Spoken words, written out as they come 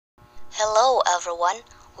Hello everyone,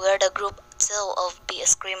 we're the group 2 of B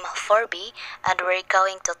Scream 4B and we're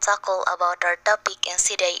going to tackle about our topic in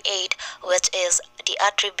CDA 8 which is the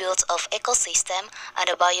attributes of ecosystem and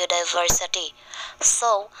biodiversity.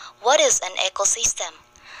 So, what is an ecosystem?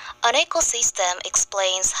 An ecosystem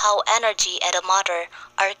explains how energy and matter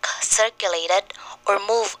are circulated or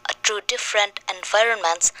move through different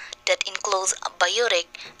environments that includes biotic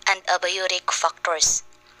and abiotic factors.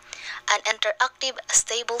 An interactive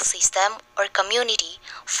stable system or community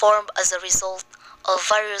formed as a result of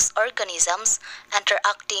various organisms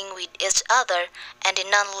interacting with each other and the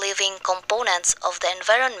non-living components of the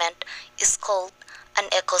environment is called an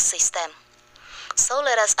ecosystem. So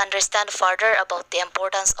let us understand further about the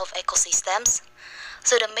importance of ecosystems.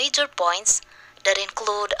 So the major points that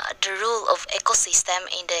include the role of ecosystem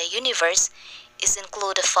in the universe is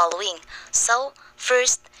include the following. So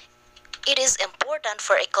first, it is important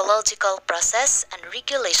for ecological process and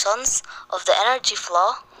regulations of the energy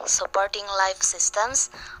flow, supporting life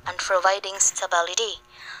systems and providing stability.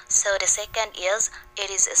 So the second is,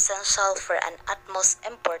 it is essential for an utmost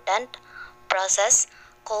important process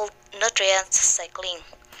called nutrient cycling,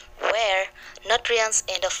 where nutrients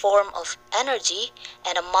in the form of energy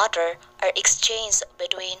and matter are exchanged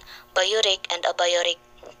between biotic and abiotic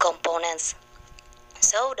components.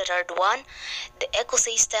 So the third one, the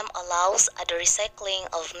ecosystem allows the recycling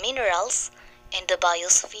of minerals in the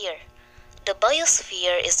biosphere. The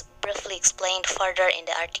biosphere is briefly explained further in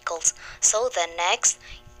the articles. So then next,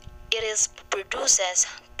 it is produces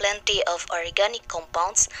plenty of organic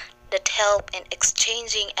compounds that help in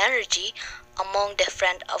exchanging energy among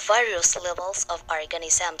different various levels of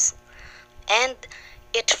organisms. And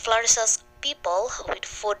it flourishes people with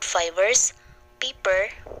food fibers, paper,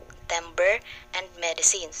 timber, and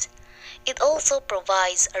medicines. It also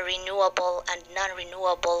provides a renewable and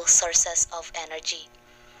non-renewable sources of energy.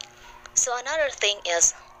 So another thing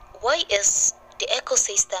is, why is the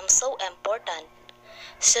ecosystem so important?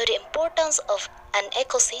 So the importance of an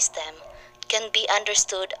ecosystem can be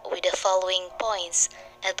understood with the following points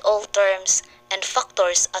and all terms and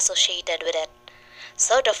factors associated with it.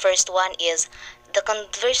 So the first one is the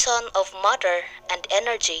conversion of matter and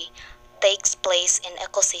energy takes place in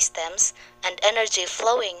ecosystems and energy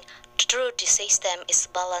flowing through the system is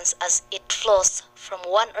balanced as it flows from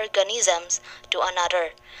one organism to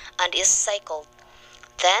another and is cycled.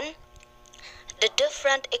 Then, the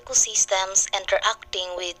different ecosystems interacting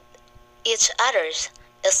with each other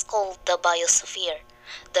is called the biosphere.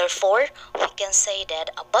 Therefore, we can say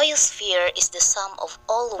that a biosphere is the sum of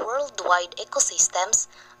all worldwide ecosystems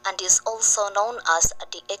and is also known as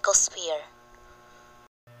the ecosphere.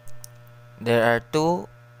 There are two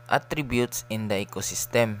attributes in the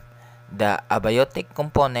ecosystem, the abiotic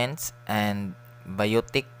components and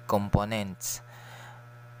biotic components.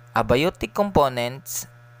 Abiotic components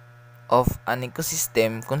of an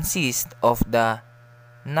ecosystem consist of the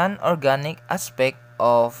non-organic aspect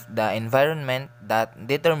of the environment that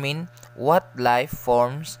determine what life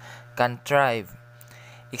forms can thrive.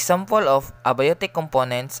 Example of abiotic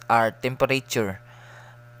components are temperature,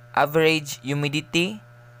 average humidity,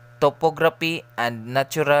 topography, and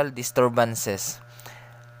natural disturbances.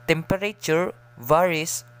 Temperature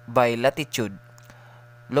varies by latitude.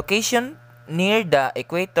 Locations near the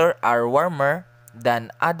equator are warmer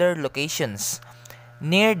than other locations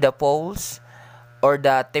near the poles or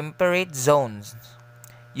the temperate zones.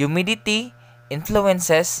 Humidity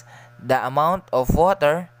influences the amount of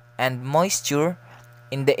water and moisture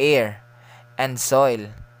in the air and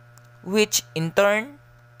soil, which in turn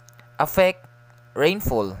affect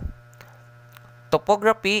rainfall.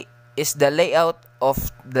 Topography is the layout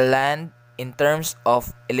of the land in terms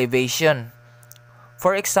of elevation.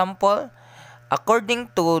 For example,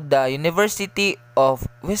 according to the University of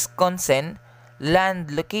Wisconsin,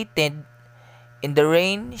 land located in the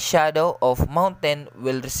rain shadow of mountain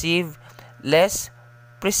will receive less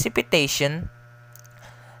precipitation.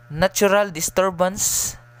 Natural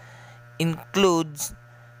disturbance includes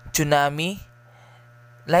tsunami,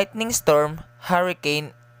 lightning storm,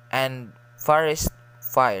 hurricane, and forest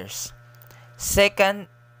fires. Second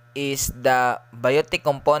is the biotic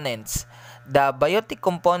components. The biotic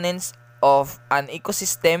components of an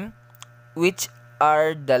ecosystem, which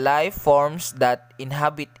are the life forms that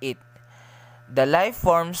inhabit it. The life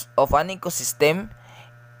forms of an ecosystem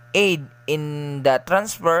aid in the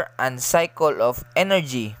transfer and cycle of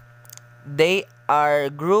energy. They are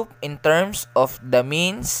grouped in terms of the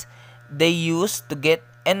means they use to get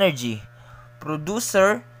energy.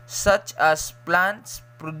 Producer such as plants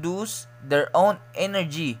produce their own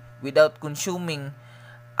energy without consuming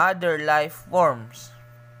other life forms.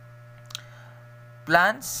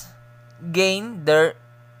 Plants gain their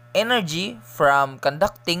energy from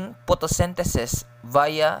conducting photosynthesis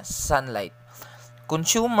via sunlight.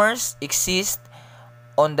 Consumers exist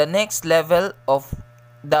on the next level of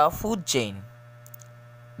the food chain.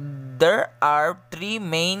 There are three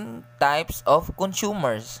main types of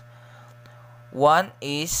consumers. One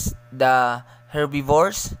is the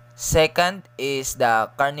herbivores, second is the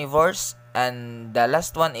carnivores, and the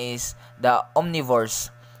last one is the omnivores.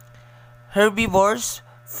 Herbivores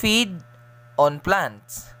feed on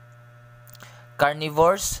plants.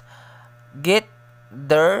 Carnivores get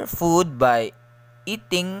their food by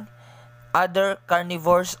eating other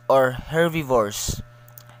carnivores or herbivores.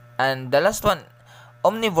 And the last one,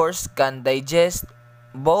 omnivores can digest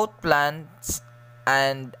both plants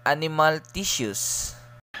and animal tissues.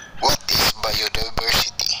 What is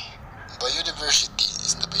biodiversity? Biodiversity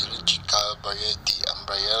is the biological variety and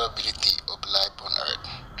variability of life on Earth.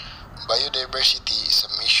 Biodiversity is a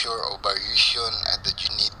measure of variation at the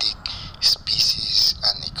genetic, species,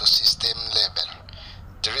 and ecosystem level.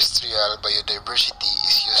 Terrestrial biodiversity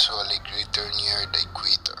is usually greater near the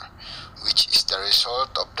equator, which is the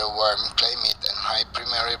result of the warm climate and high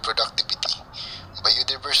primary productivity.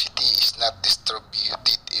 Biodiversity is not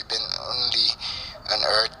distributed even only on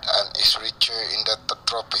Earth and is richer in the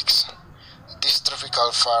tropics. This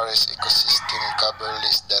tropical forest ecosystem covers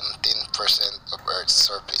less than 10% of Earth's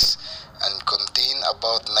surface and contain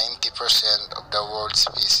about 90% of the world's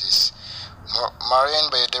species. Marine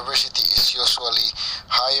biodiversity is usually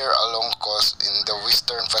higher along coast in the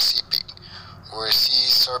western Pacific, where sea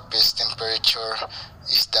surface temperature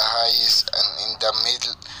is the highest, and in the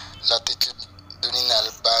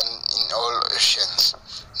mid-latitudinal band in all oceans.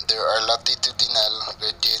 There are latitudinal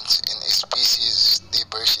gradients in species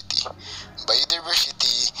diversity.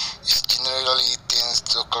 Biodiversity is generally tends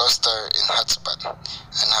to cluster in hotspot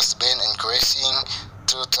and has been increasing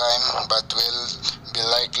through time but will be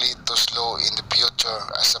likely to slow in the future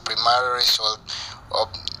as a primary result of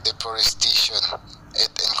deforestation.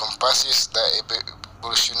 It encompasses the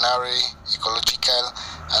evolutionary, ecological,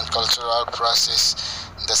 and cultural process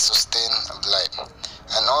that sustain life.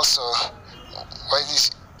 And also, what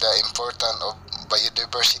is the importance of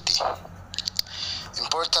biodiversity?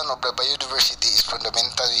 Importance of the biodiversity is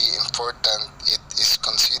fundamentally important. It is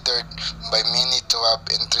considered by many to have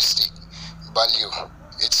intrinsic value.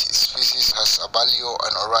 Each species has a value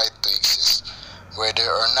and a right to exist. Whether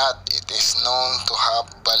or not it is known to have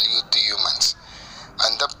value to humans.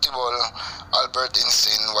 Adaptable, Albert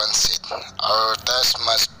Einstein once said, our task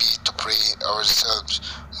must be to free ourselves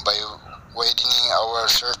by widening our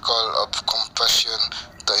circle of compassion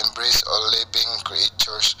to embrace all living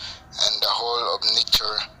creatures and the whole of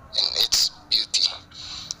nature in its beauty.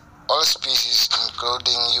 All species,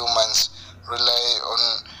 including humans, rely on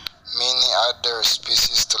many other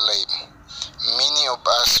species to live. Many of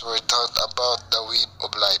us were taught about the web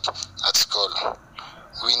of life at school.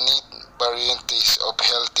 We need varieties of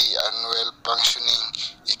healthy and well-functioning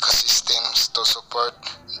ecosystems to support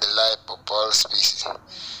the life of all species,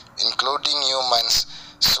 including humans.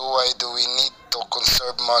 So why do we need to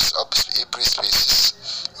conserve most of every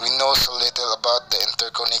species? We know so little about the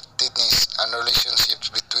interconnectedness and relationships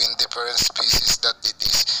between different species that it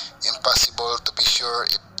is impossible to be sure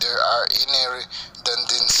if there are any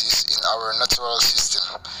redundancies in our natural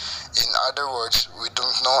system. In other words, we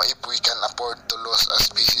don't know if we can afford to lose a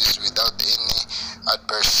species without any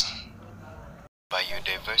adverse.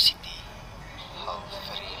 Biodiversity have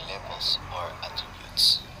three levels or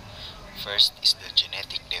attributes. First is the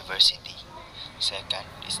genetic diversity, second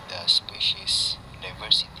is the species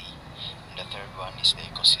diversity, and the third one is the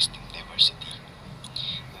ecosystem diversity.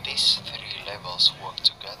 These three levels work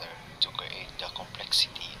together to create the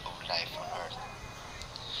complexity of life on Earth.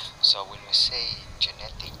 So when we say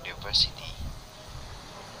genetic diversity,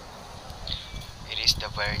 it is the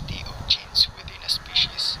variety of genes within a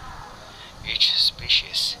species. Each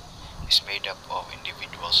species is made up of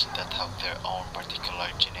individuals that have their own particular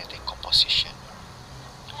genetic composition.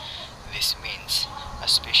 This means a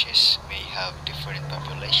species may have different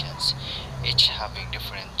populations, each having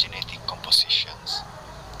different genetic compositions.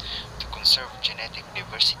 To conserve genetic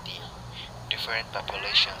diversity, different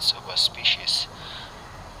populations of a species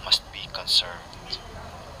must be conserved.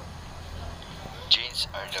 Genes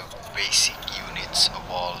are the basic units of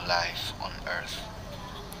all life on Earth.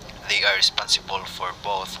 They are responsible for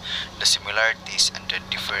both the similarities and the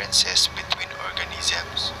differences between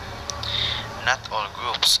organisms. Not all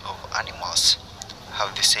groups of animals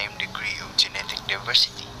have the same degree of genetic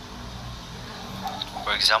diversity.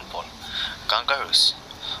 For example, kangaroos.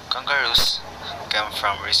 Kangaroos come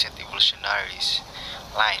from recent evolutionary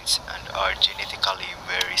lines and are genetically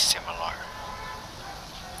very similar.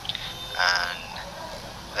 and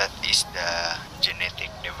that is the genetic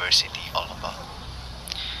diversity all about.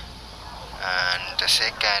 And the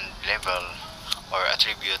second level or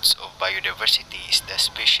attributes of biodiversity is the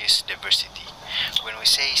species diversity. When we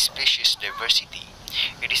say species diversity,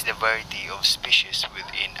 it is the variety of species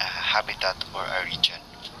within a habitat or a region.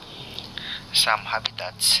 Some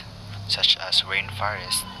habitats, such as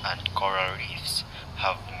rainforests and coral reefs,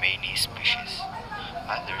 have many species.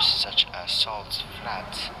 Others, such as salt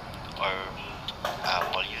flats or a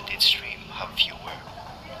polluted stream, have fewer.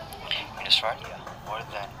 In Australia, more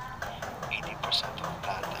than 80% of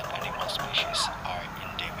plant and animal species are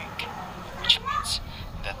endemic, which means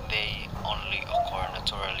that they only occur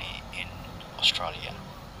naturally in Australia.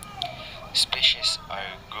 Species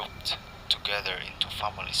are grouped together into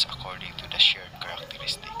families according to the shared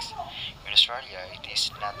characteristics. In Australia, it is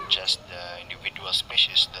not just the individual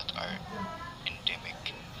species that are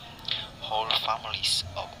endemic. Whole families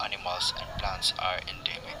of animals and plants are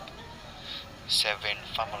endemic. 7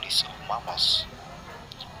 families of mammals,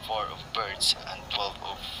 4 of birds, and 12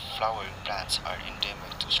 of flowering plants are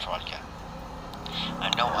endemic to Australia.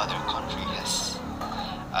 And no other country has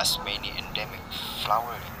as many endemic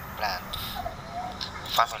flowering plant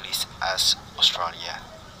families as Australia.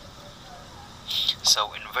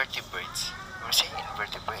 So invertebrates, when we say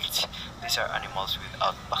invertebrates, these are animals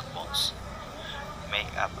without backbones,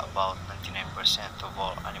 make up about 99% of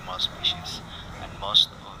all animal species, and most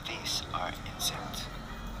of these are insects.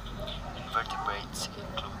 Invertebrates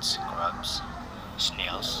includes crabs,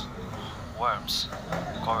 snails, worms,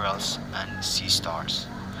 corals, and sea stars,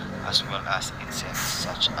 as well as insects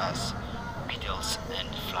such as beetles and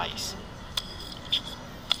flies.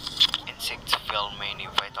 Insects fill many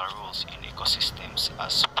vital roles in ecosystems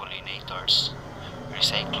as pollinators,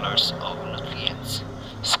 recyclers of nutrients,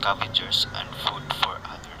 scavengers, and food for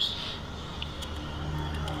others.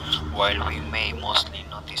 While we may mostly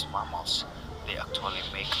notice mammals, they actually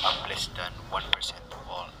make up less than 1% of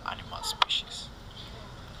all animal species.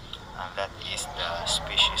 And that is the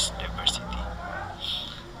species diversity.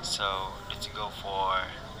 So let's go for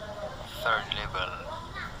third level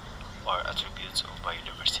or attributes of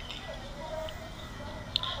biodiversity.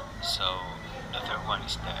 So the third one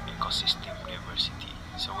is the ecosystem diversity.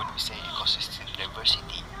 So when we say ecosystem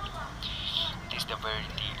diversity, it is the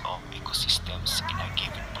variety of ecosystems in a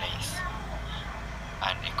given place.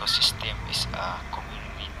 An ecosystem is a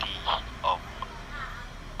community of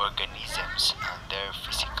organisms and their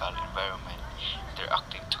physical environment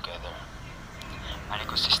interacting together. An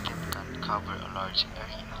ecosystem can cover a large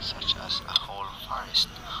area, such as a whole forest,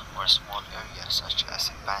 or a small area, such as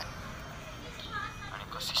a pond. An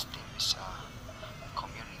ecosystem is a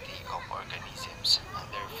community of organisms and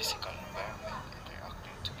their physical environment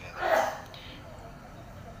interacting together.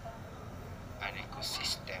 An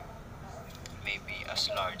ecosystem may be as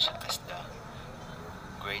large as the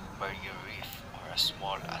Great Barrier Reef or as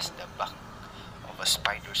small as the back of a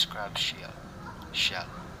spider's crab shell,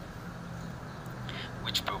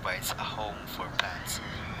 which provides a home for plants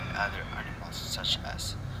and other animals such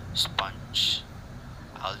as sponge,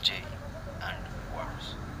 algae, and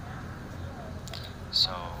worms.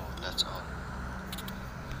 So that's all.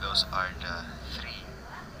 Those are the 3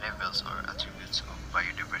 levels or attributes of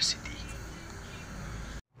biodiversity.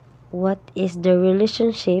 What is the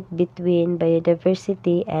relationship between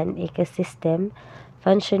biodiversity and ecosystem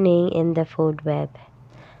functioning in the food web?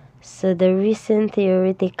 So the recent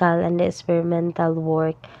theoretical and experimental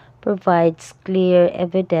work provides clear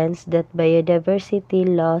evidence that biodiversity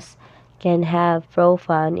loss can have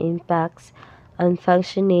profound impacts on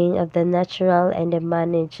functioning of the natural and the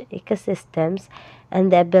managed ecosystems and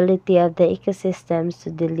the ability of the ecosystems to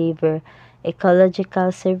deliver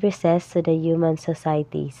ecological services to the human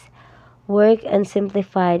societies. Work on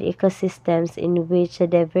simplified ecosystems in which the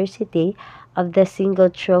diversity of the single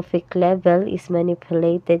trophic level is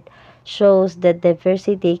manipulated shows that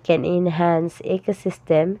diversity can enhance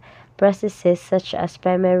ecosystem processes such as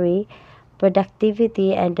primary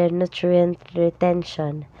productivity and the nutrient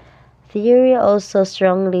retention. Theory also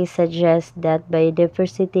strongly suggests that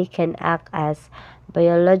biodiversity can act as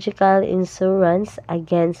biological insurance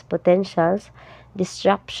against potential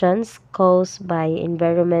disruptions caused by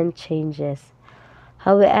environment changes.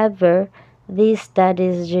 However, these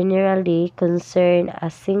studies generally concern a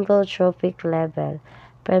single trophic level,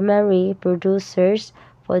 primary producers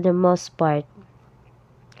for the most part.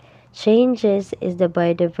 Changes in the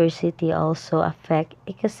biodiversity also affect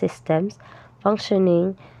ecosystems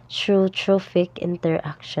functioning through trophic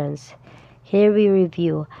interactions. Here we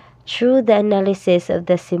review. Through the analysis of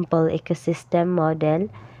the simple ecosystem model,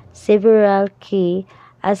 several key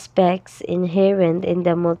aspects inherent in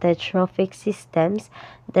the multi-trophic systems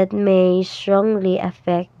that may strongly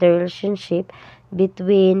affect the relationship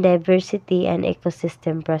between diversity and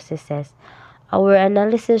ecosystem processes. Our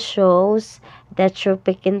analysis shows that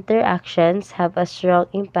trophic interactions have a strong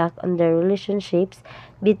impact on the relationships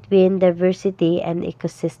between diversity and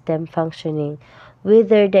ecosystem functioning.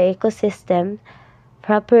 Whether the ecosystem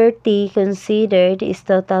property considered is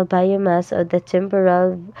total biomass or the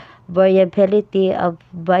temporal variability of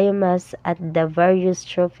biomass at the various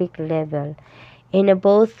trophic level. In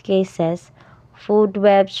both cases, food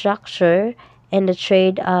web structure and the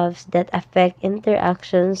trade-offs that affect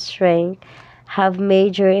interaction strength have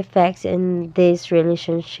major effects in these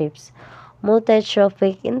relationships.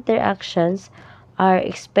 Multi-trophic interactions are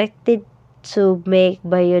expected to make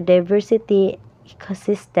biodiversity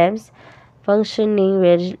ecosystems functioning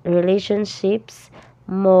relationships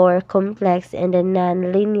more complex and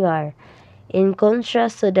non-linear, in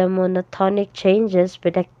contrast to the monotonic changes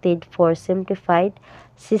predicted for simplified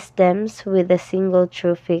systems with a single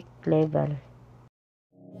trophic level.